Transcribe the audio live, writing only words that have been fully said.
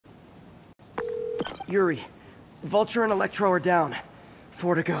Yuri, Vulture and Electro are down.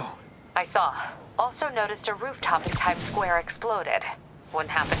 4 to go. I saw. Also noticed a rooftop in Times Square exploded. Wouldn't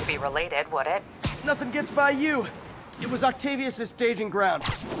happen to be related, would it? Nothing gets by you. It was Octavius' staging ground.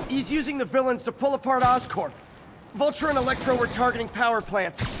 He's using the villains to pull apart Oscorp. Vulture and Electro were targeting power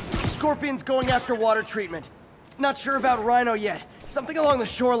plants. Scorpion's going after water treatment. Not sure about Rhino yet. Something along the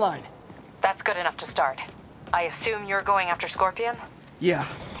shoreline. That's good enough to start. I assume you're going after Scorpion? Yeah.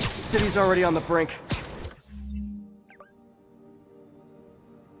 City's already on the brink.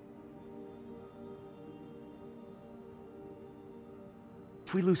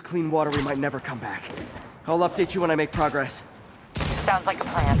 If we lose clean water, we might never come back. I'll update you when I make progress. Sounds like a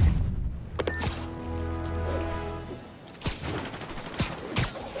plan.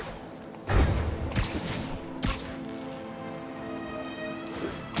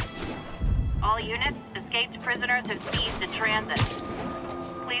 All units, escaped prisoners have seized in transit.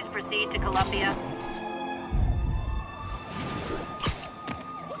 Please proceed to Columbia.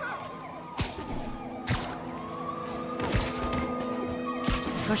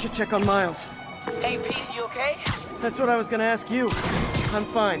 I should check on Miles. Hey, Pete, you okay? That's what I was gonna ask you. I'm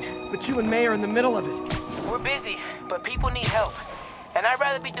fine, but you and May are in the middle of it. We're busy, but people need help. And I'd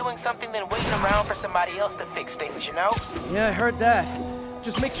rather be doing something than waiting around for somebody else to fix things, you know? Yeah, I heard that.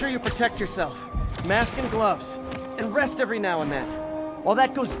 Just make sure you protect yourself. Mask and gloves. And rest every now and then. Well,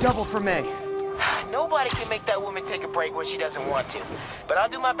 that goes double for May. Nobody can make that woman take a break when she doesn't want to. But I'll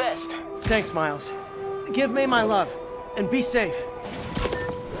do my best. Thanks, Miles. Give May my love. And be safe.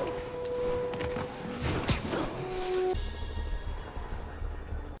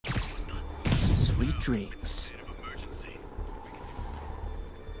 Sweet dreams.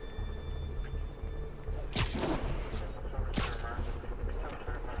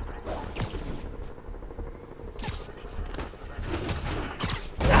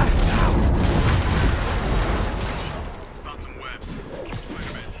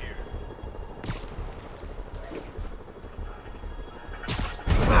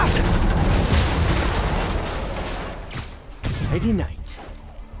 Friday night.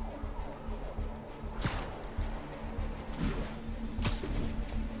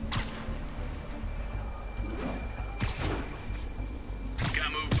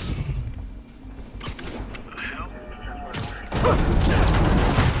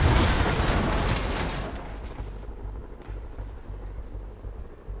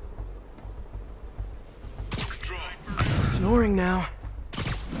 Snoring now.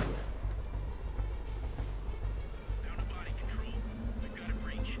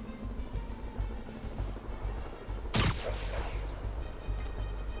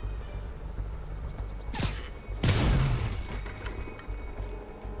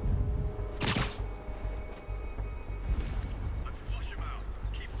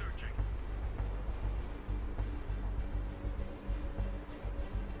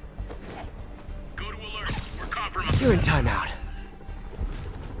 You're in timeout.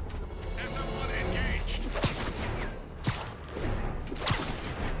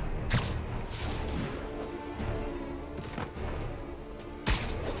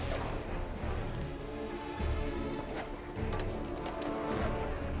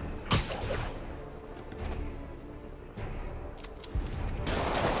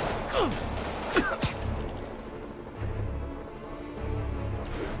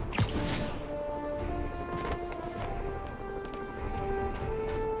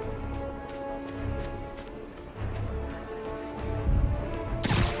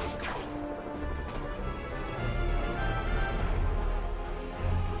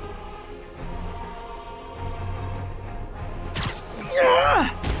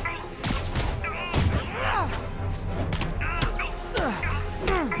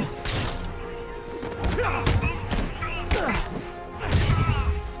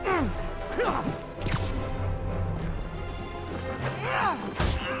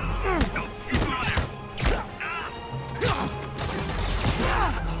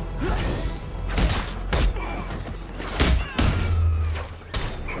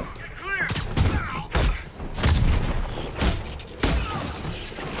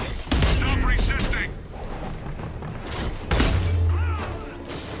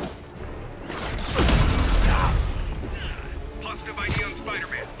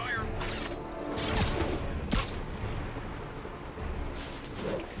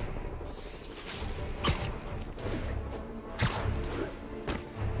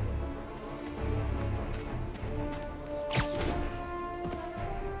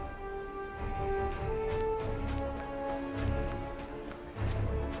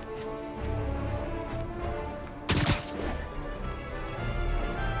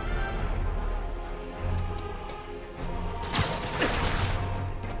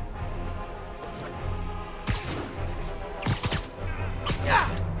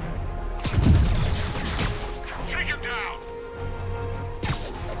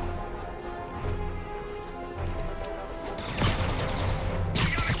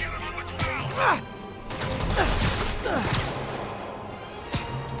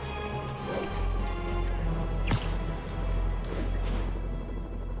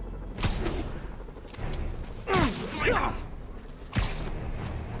 Bring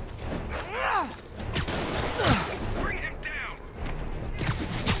him down!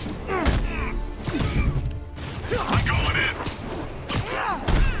 I'm going in!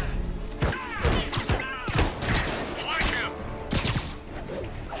 Flank him!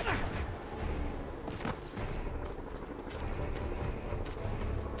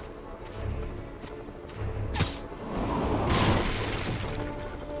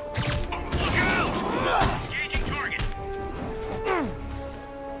 Look out! Engaging target!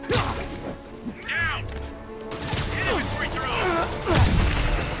 Down! Hit him before he throws!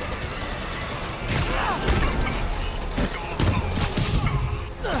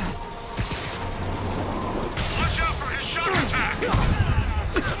 Watch out for his shock attack!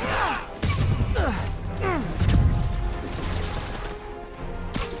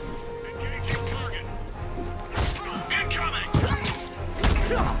 Engaging target! Incoming!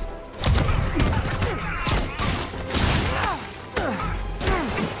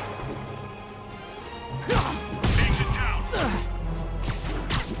 Takes it down!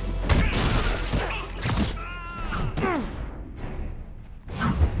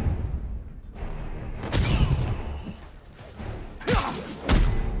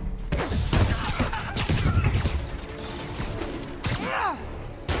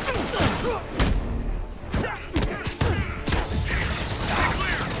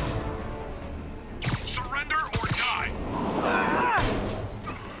 Surrender or die!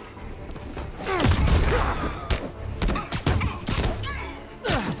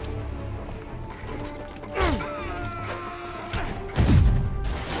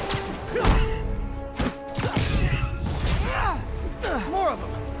 More of them.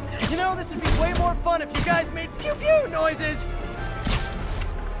 You know, this would be way more fun if you guys made pew-pew noises.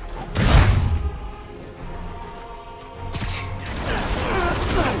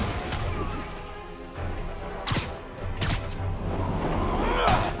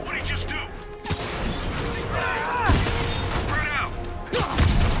 What'd he just do? Burn out!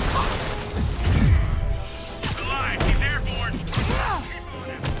 He's alive! He's airborne!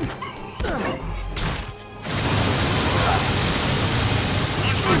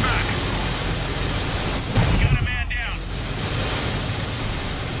 Watch my back! Got a man down!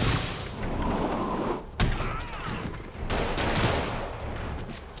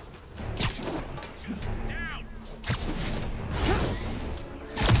 Down!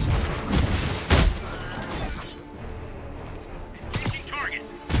 Engaging target!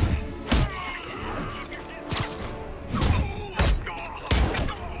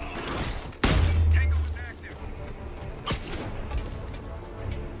 Tango is active!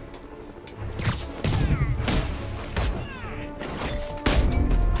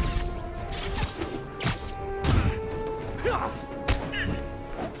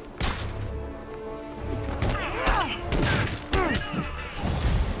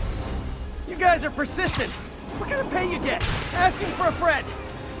 You guys are persistent. What kind of pay you get? Asking for a friend.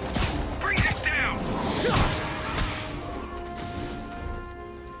 Bring him down!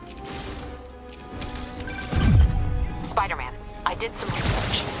 Spider-Man, I did some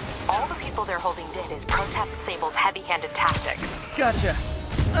research. All the people they're holding dead is protest Sable's heavy-handed tactics. Gotcha.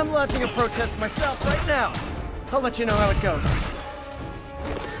 I'm launching a protest myself right now. I'll let you know how it goes.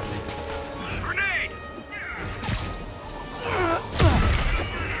 Grenade!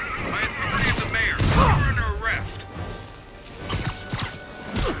 By authority of the mayor, you're under arrest.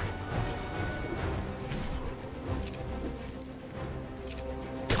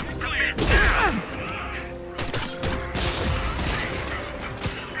 Clear!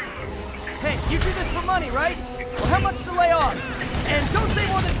 Hey, you do this for money, right? Well, how much to lay off? And don't say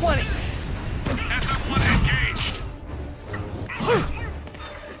more than 20. SF-1 engaged!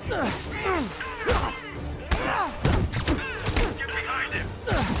 Get behind him!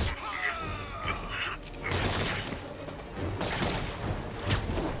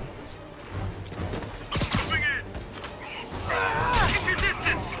 Moving in! Keep your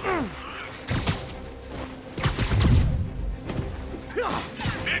distance!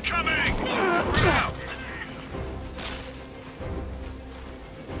 Incoming! Out!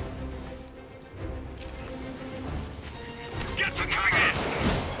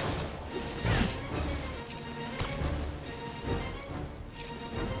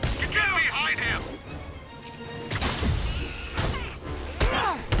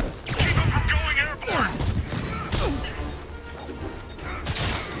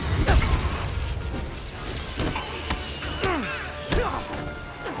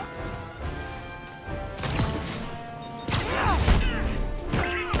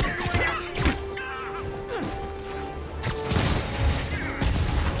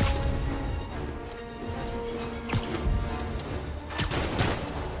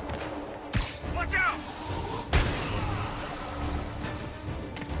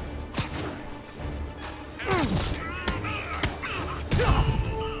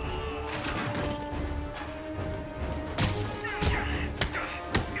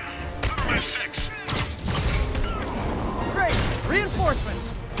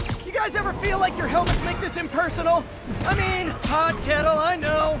 feel like your helmets make this impersonal? I mean, hot kettle, I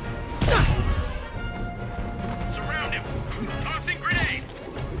know. Surround him! Tossing grenade!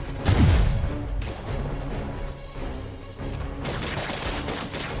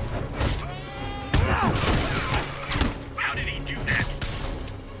 How did he do that?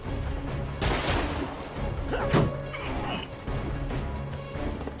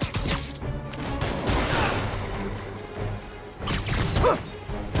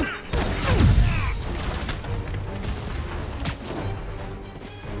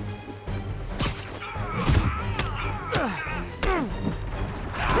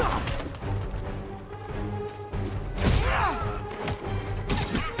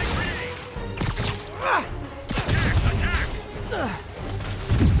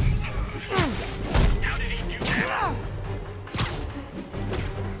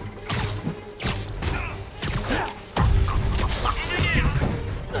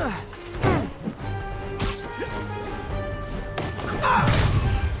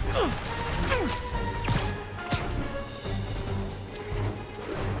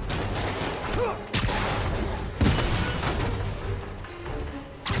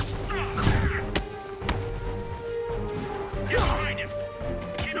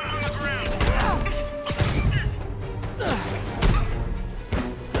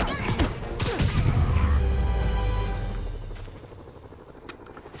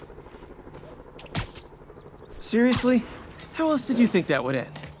 Seriously? How else did you think that would end?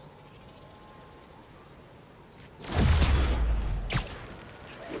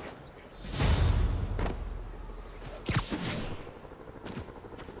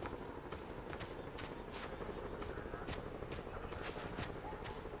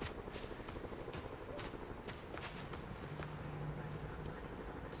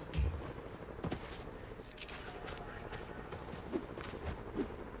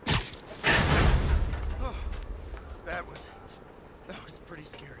 That was pretty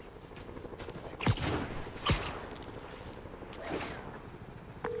scary.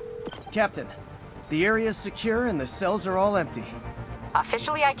 Captain, the area's secure and the cells are all empty.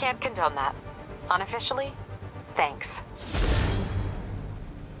 Officially, I can't condone that. Unofficially, thanks.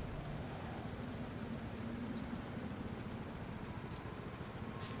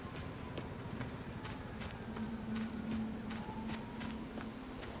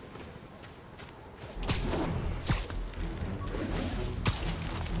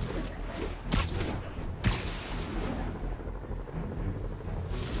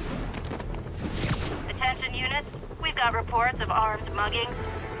 Attention units, we've got reports of armed muggings.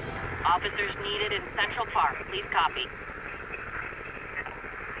 Officers needed in Central Park. Please copy.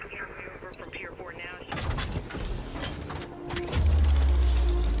 Over from Pier 4 now.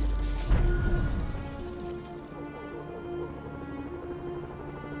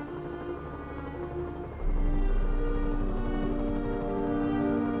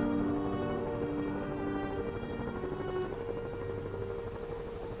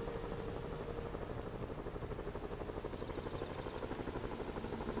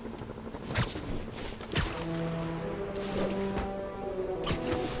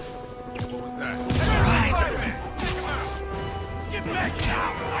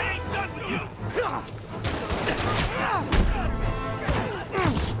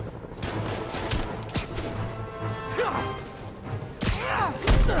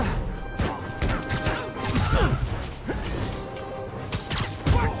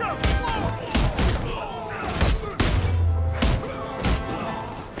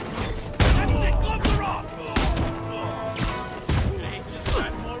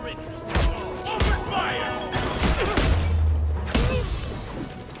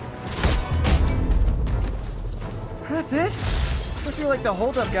 That's it? I feel like the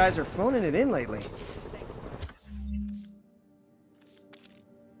hold-up guys are phoning it in lately.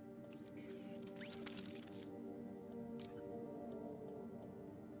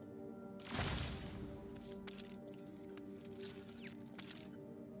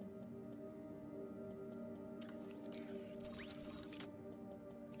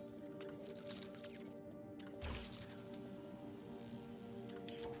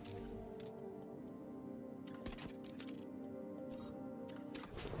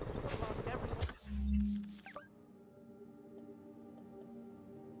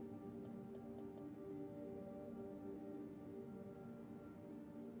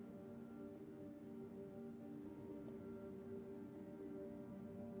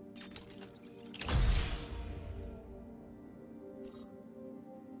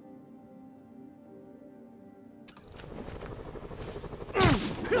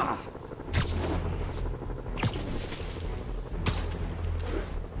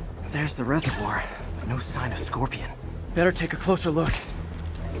 There's the reservoir, but no sign of Scorpion. Better take a closer look.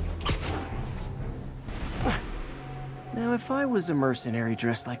 Now, if I was a mercenary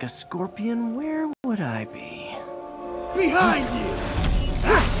dressed like a Scorpion, where would I be? Behind you!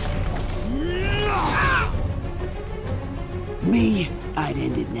 Me, I'd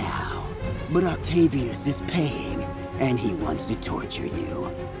end it now. But Octavius is paying, and he wants to torture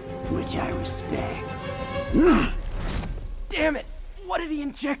you. Which I respect. Damn it! What did he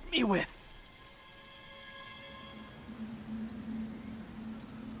inject me with?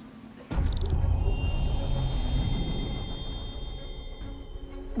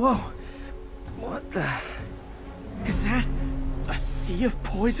 Whoa! What the... Is that... a sea of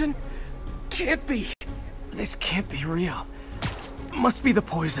poison? Can't be! This can't be real. Must be the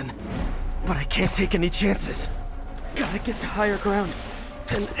poison. But I can't take any chances. Gotta get to higher ground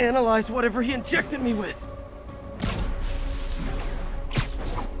and analyze whatever he injected me with.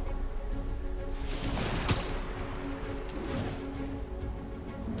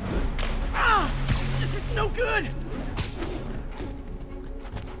 Ah! This is no good!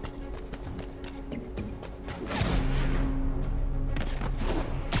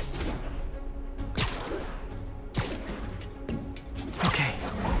 Okay,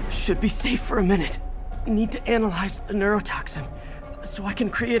 should be safe for a minute. Need to analyze the neurotoxin so I can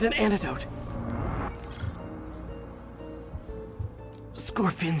create an antidote.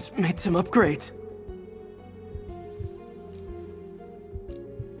 Scorpion's made some upgrades.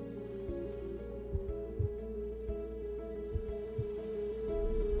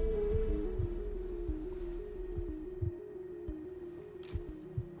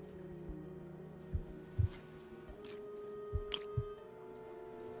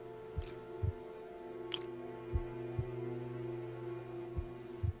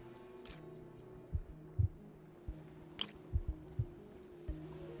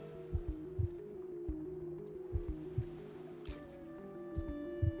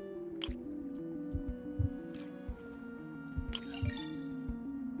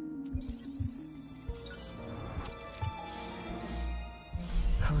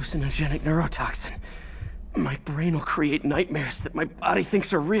 Hallucinogenic neurotoxin. My brain will create nightmares that my body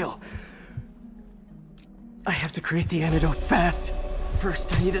thinks are real. I have to create the antidote fast.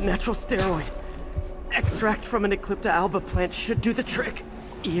 First, I need a natural steroid. Extract from an Eclipta alba plant should do the trick.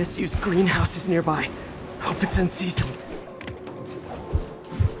 ESU's greenhouse is nearby. Hope it's in season.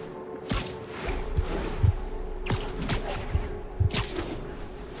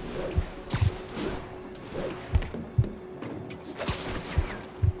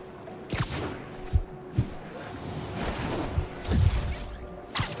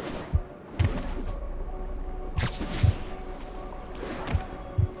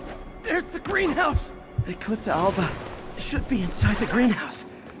 There's the greenhouse! Eclipta alba should be inside the greenhouse.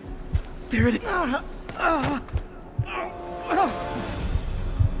 There it is.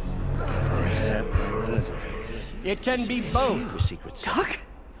 It can be both. Doc?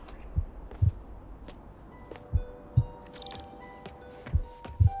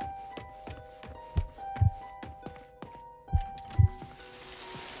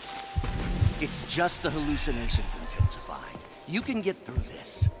 It's just the hallucinations intensifying. You can get through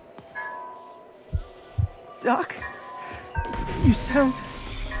this. Doc? You sound...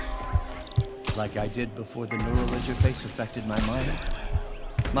 Like I did before the neural interface affected my mind.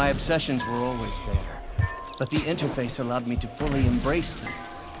 My obsessions were always there, but the interface allowed me to fully embrace them.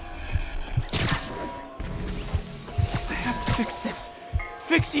 I have to fix this.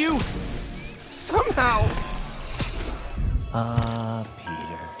 Fix you! Somehow! Ah,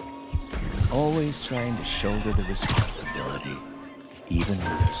 Peter. Always trying to shoulder the responsibility, even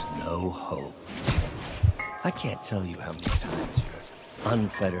when there's no hope. I can't tell you how many times your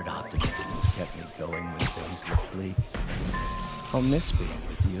unfettered optimism has kept me going when things look bleak. I'll miss being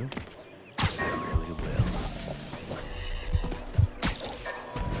with you. I really will.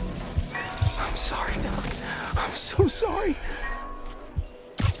 I'm sorry, Doc. I'm so sorry.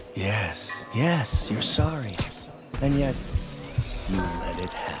 Yes, you're sorry. And yet, you let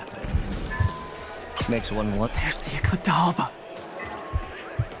it happen. Makes one want... There's the Eclipta alba.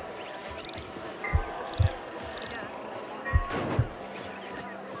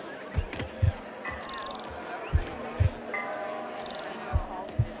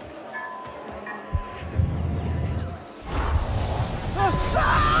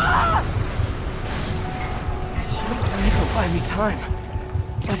 Buy me time,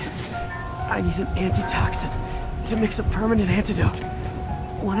 but I need an antitoxin to mix a permanent antidote.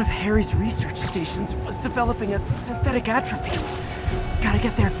 One of Harry's research stations was developing a synthetic atropine. Gotta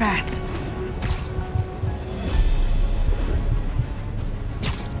get there fast.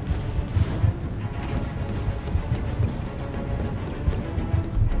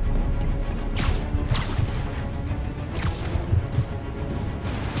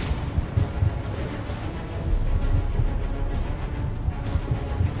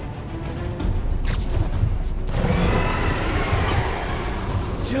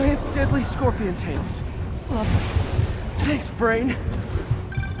 Giant deadly scorpion tails. Lovely. Thanks, Brain.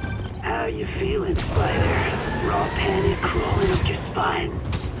 How you feeling, Spider? Raw panic crawling up your spine?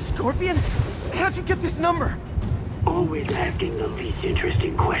 Scorpion? How'd you get this number? Always asking the least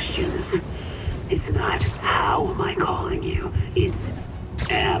interesting questions. It's not how am I calling you, it's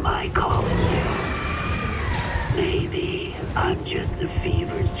am I calling you? Maybe I'm just the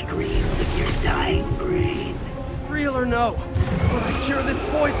fevered screams of your dying brain. Real or no, when I cure this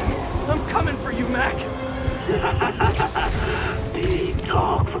poison, I'm coming for you, Mac. Big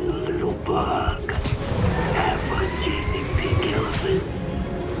talk from the little bug. Have fun chasing pink elephants.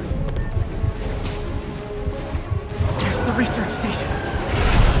 Here's the research station.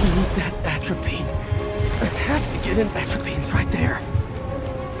 We need that atropine. I have to get in. Atropine's right there.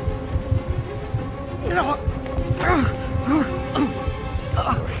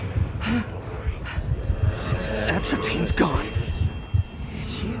 Atropine's gone.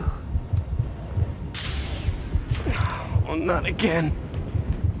 It's you. Oh, not again.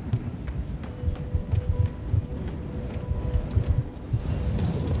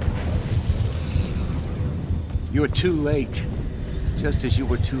 You're too late. Just as you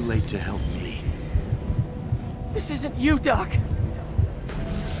were too late to help me. This isn't you, Doc.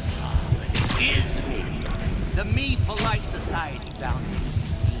 It is me. The me polite society found me.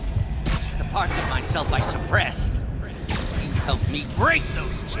 The parts of myself I suppressed. You helped me break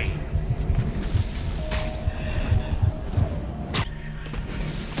those chains.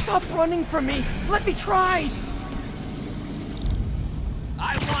 Stop running from me. Let me try.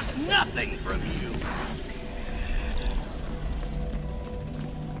 I want nothing from you.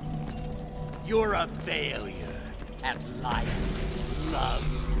 You're a failure at life, love,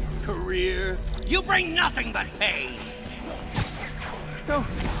 career. You bring nothing but pain. No,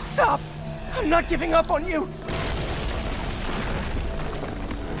 stop. I'm not giving up on you.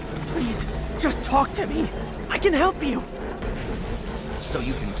 Please, just talk to me. I can help you. So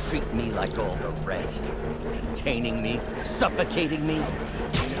you can treat me like all the rest, containing me, suffocating me?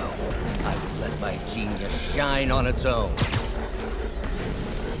 No, I would let my genius shine on its own.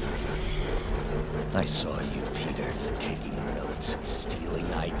 I saw you, Peter, taking notes,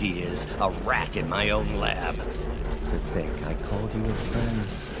 stealing ideas, a rat in my own lab. To think I called you a friend.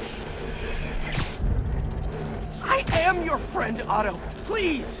 I am your friend, Otto.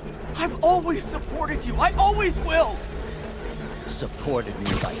 Please. I've always supported you. I always will. Supported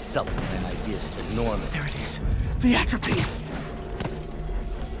me by selling my ideas to Norman. There it is. The atropine.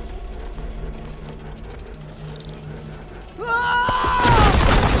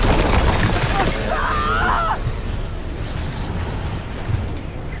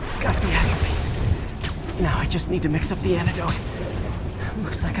 Got the atropine. Now I just need to mix up the antidote.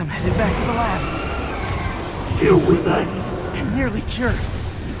 Looks like I'm headed back to the lab. Still with us? I'm nearly cured.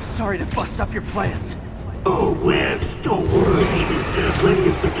 Sorry to bust up your plans. Oh, Webs, don't worry. There's plenty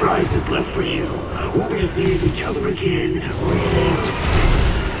of surprises left for you. We'll be seeing each other again real soon.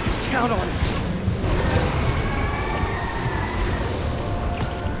 Count on it.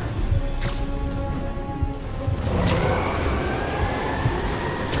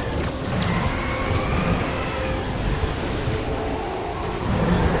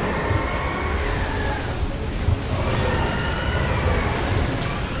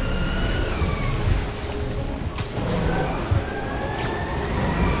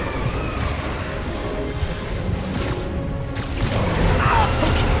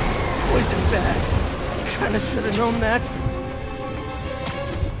 Kinda should've known that.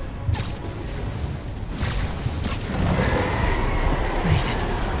 Made it.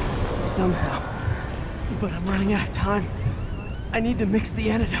 Somehow. But I'm running out of time. I need to mix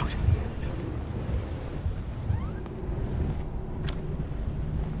the antidote.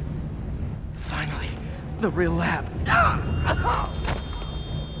 Finally, the real lab.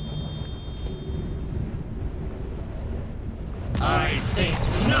 I think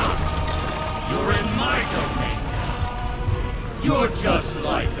not. You're in my domain now. You're just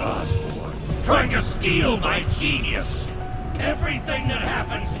like Osborn, trying to steal my genius. Everything that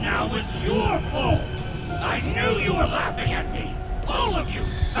happens now is your fault. I knew you were laughing at me. All of you,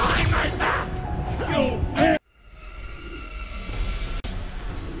 behind my back. You...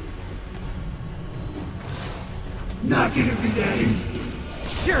 Not gonna be that easy.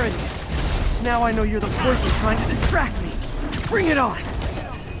 Sure it is. Now I know you're the poison trying to distract me. Bring it on.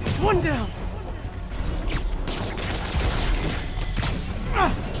 One down.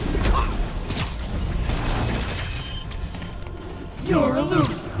 You're a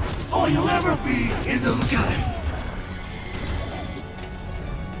loser. All you'll ever be is a guy.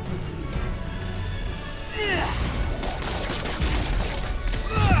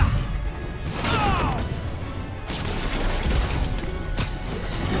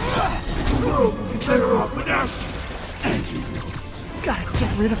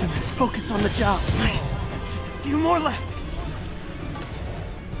 job. Nice. Just a few more left.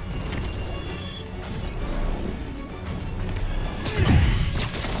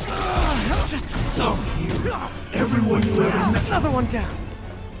 Just So cute. Everyone you ever met. another one down.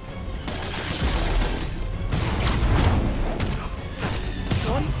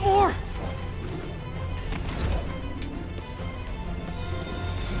 One more.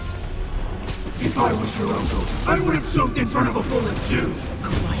 If I was your uncle, I would have jumped in front of a bullet too.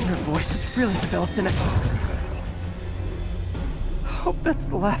 My inner voice has really developed an Hope that's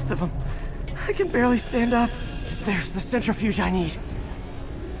the last of them. I can barely stand up. There's the centrifuge I need.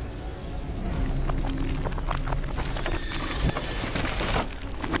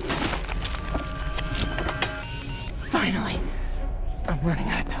 Finally. I'm running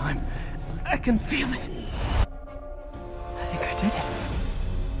out of time. I can feel it. I think I did it.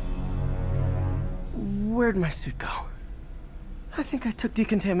 Where'd my suit go? I think I took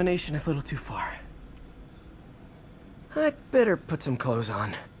decontamination a little too far. I'd better put some clothes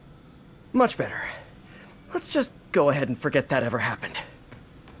on. Much better. Let's just go ahead and forget that ever happened.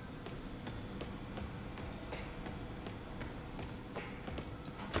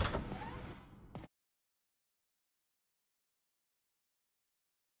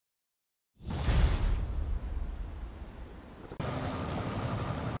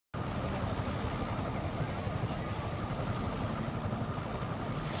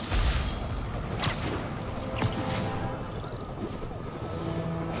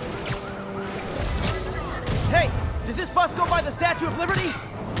 Hey, does this bus go by the Statue of Liberty?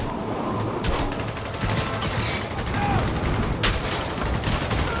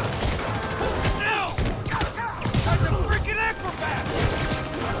 No! That's a freaking acrobat!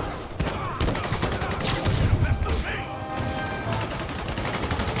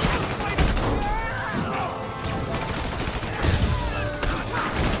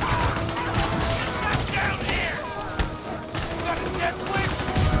 Down here! Got a dead switch?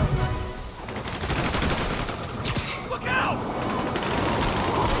 Look out!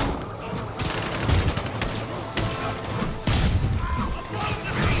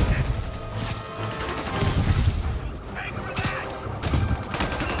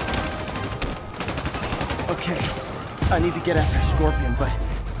 Okay, I need to get after Scorpion, but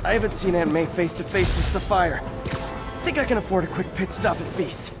I haven't seen Aunt May face to face since the fire. Think I can afford a quick pit stop at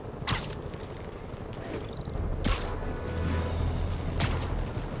Feast.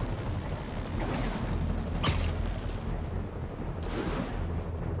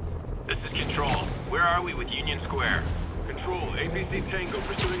 This is Control. Where are we with Union Square? Control, APC Tango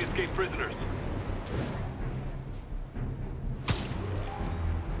pursuing escaped prisoners.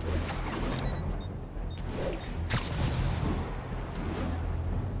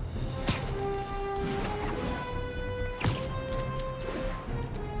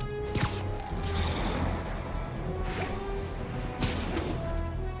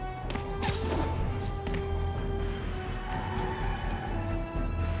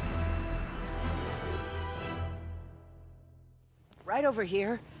 Right over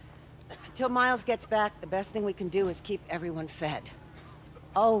here. Until Miles gets back, the best thing we can do is keep everyone fed.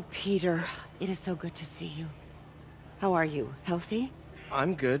 Oh, Peter, it is so good to see you. How are you? Healthy?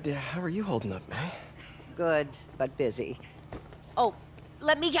 I'm good. How are you holding up, May? Good, but busy. Oh,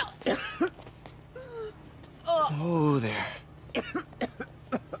 let me out. Oh, there.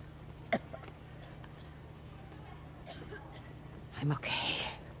 I'm okay.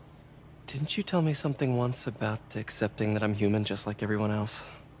 Didn't you tell me something once about accepting that I'm human just like everyone else?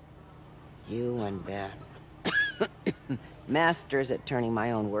 You and Ben. Masters at turning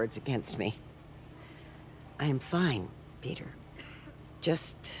my own words against me. I am fine, Peter.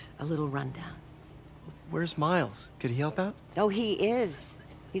 Just a little rundown. Where's Miles? Could he help out? No, he is.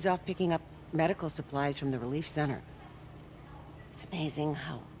 He's off picking up medical supplies from the relief center. It's amazing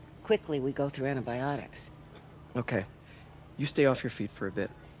how quickly we go through antibiotics. Okay. You stay off your feet for a bit.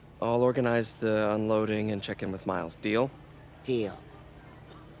 I'll organize the unloading and check in with Miles. Deal? Deal.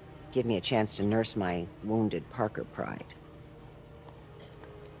 Give me a chance to nurse my wounded Parker pride.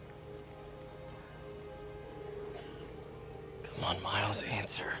 Come on, Miles,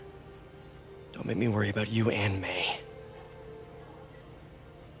 answer. Don't make me worry about you and May.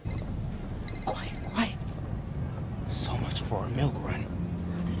 Quiet, quiet. So much for a milk run.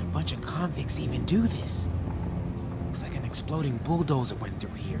 How did a bunch of convicts even do this? Looks like an exploding bulldozer went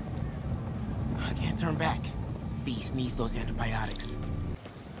through here. I can't turn back. Beast needs those antibiotics.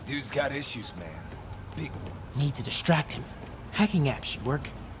 Dude's got issues, man. Big ones. Need to distract him. Hacking apps should work.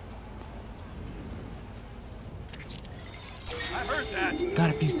 I heard that. Got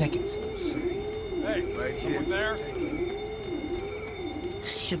a few seconds. Hey, right here. There?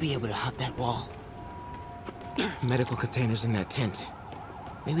 should be able to hop that wall. Medical containers in that tent.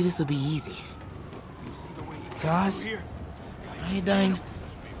 Maybe this will be easy. Gauze, iodine,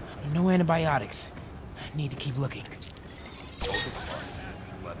 no antibiotics. Need to keep looking.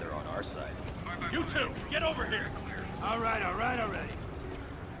 Glad they're on our side. You two, get over here! All right, already.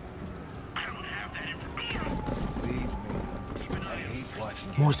 I don't have that information. Leave me. I hate watching.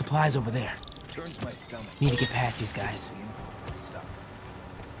 More supplies over there. Turns my stomach. Need to get past these guys. Stop.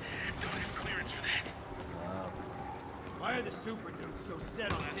 Don't have clearance for that. Why are the super dudes so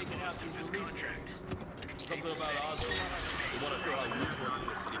set on taking out these elite contracts? Something about Osborn. They want to show how weak he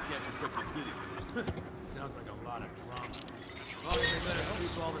is and he can't protect the city. Sounds like a lot of drama. As long as they let us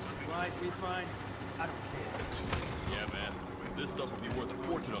keep all the supplies we find, I don't care. Yeah, man. This stuff will be worth a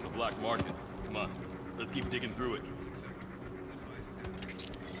fortune on the black market. Come on, let's keep digging through it.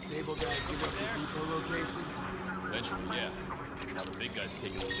 Sable guys give up the depot locations? Eventually, yeah. Now the big guy's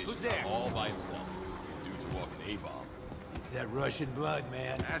taking the city all by himself. Dudes are walking A-bomb. It's that Russian blood,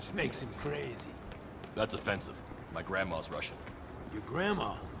 man. That makes him crazy. That's offensive. My grandma's Russian. Your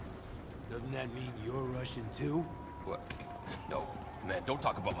grandma? Doesn't that mean you're Russian too? What? No. Man, don't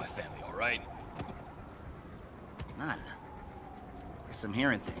talk about my family, all right? None. Guess I'm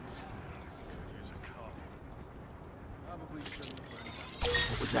hearing things.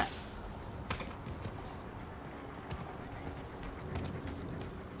 What was that?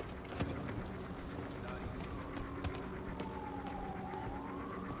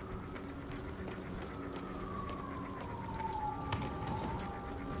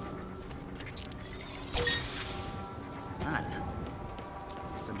 None.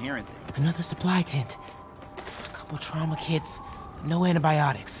 Guess I'm hearing things. Another supply tent. A couple trauma kits. No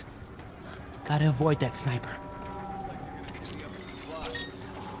antibiotics. Gotta avoid that sniper.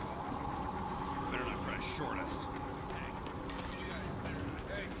 Better not try to short us.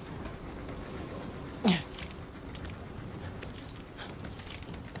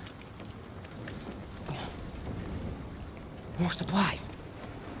 More supplies.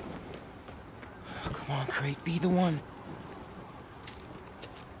 Oh, come on, Crate, be the one.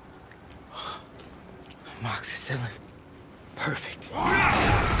 Amoxicillin. Perfect.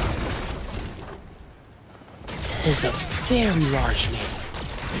 Is a very large man.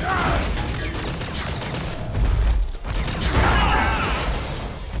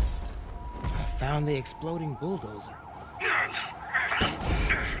 I found the exploding bulldozer.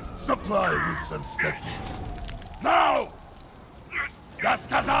 Supply routes and schedules. Now! Das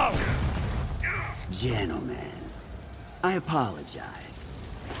Kazal! Gentlemen, I apologize.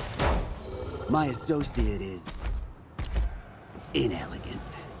 My associate is inelegant.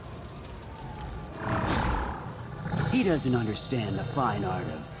 He doesn't understand the fine art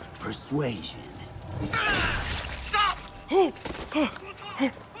of persuasion. Stop!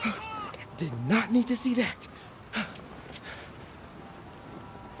 Did not need to see that.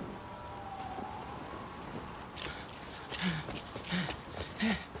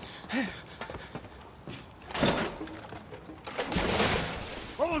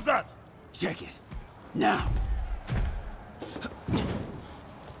 What was that? Check it. Now.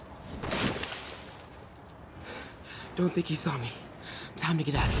 Don't think he saw me. Time to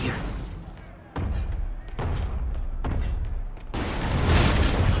get out of here.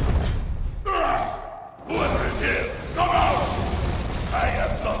 Whoever is here, come out! I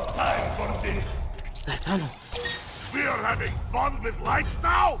have no time for this. That tunnel. We are having fun with lights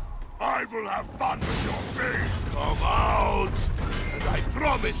now? I will have fun with your face. Come out! And I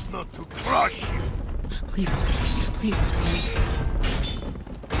promise not to crush you. Please don't see me. Please don't see me.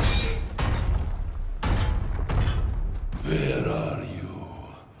 Where are you?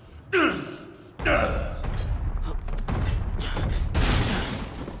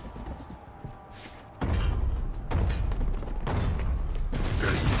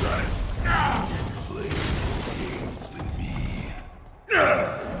 Play games with me.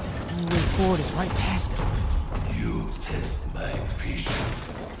 Only way forward is right past them. You test my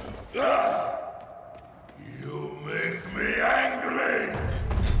patience. You make me angry.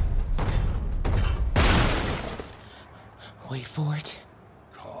 Wait for it.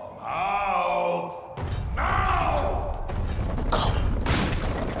 Come out! Now! Go!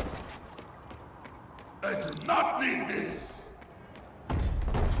 I do not need this!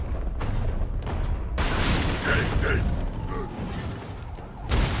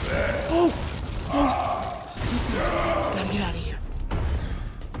 Oh! Gotta get out of here.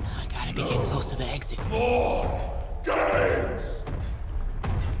 I gotta be getting close to the exit. More games!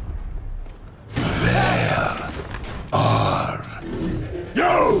 Where are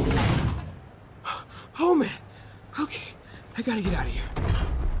you? Oh man. Okay, I gotta get out of here.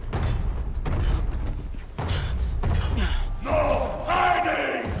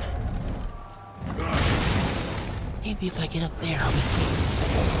 Maybe if I get up there, I'll be safe.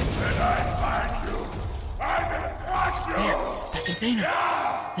 Then I find you. I'm gonna crush you. There, that container.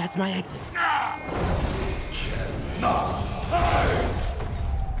 Yeah. That's my exit. Cannot hide.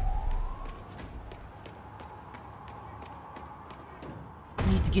 I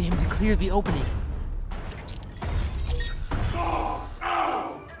need to get him to clear the opening.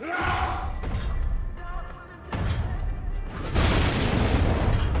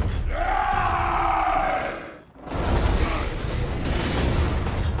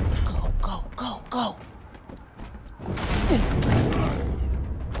 Go!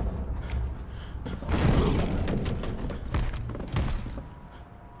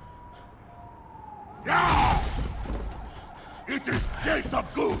 It is Jason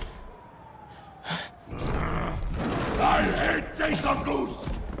Goose! I hate Jason Goose!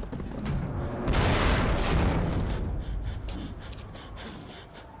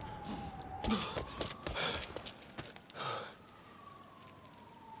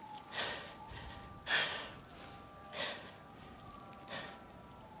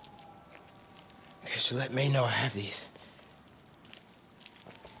 Guess you let May know I have these.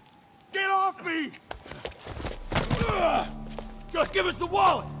 Get off me! Just give us the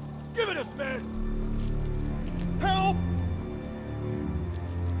wallet! Give it us, man! Help!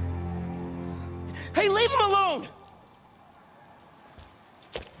 Hey, leave him alone!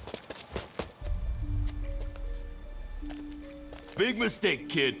 Big mistake,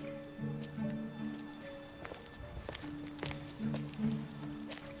 kid.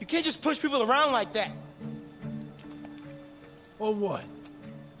 You can't just push people around like that. Or what?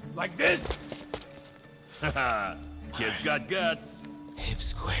 Like this? Haha, kid's got guts. Hip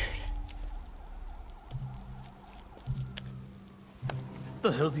squared. What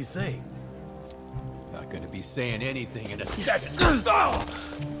the hell's he saying? Not gonna be saying anything in a second. Oh!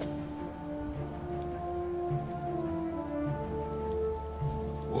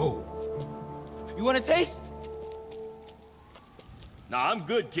 Whoa. You want a taste? Nah, I'm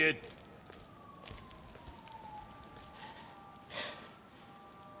good, kid.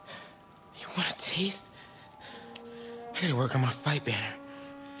 You want a taste? I gotta work on my fight banner.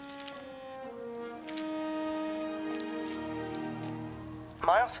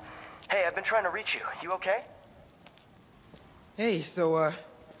 Miles? Hey, I've been trying to reach you. You okay? Hey, so,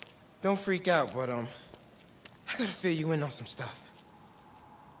 don't freak out, but, I gotta fill you in on some stuff.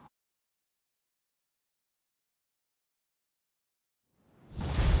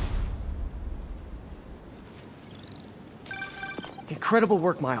 Incredible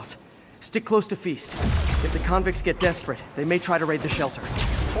work, Miles. Stick close to Feast. If the convicts get desperate, they may try to raid the shelter.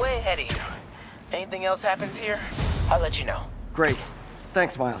 Way ahead of you. Anything else happens here, I'll let you know. Great.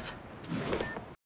 Thanks, Miles.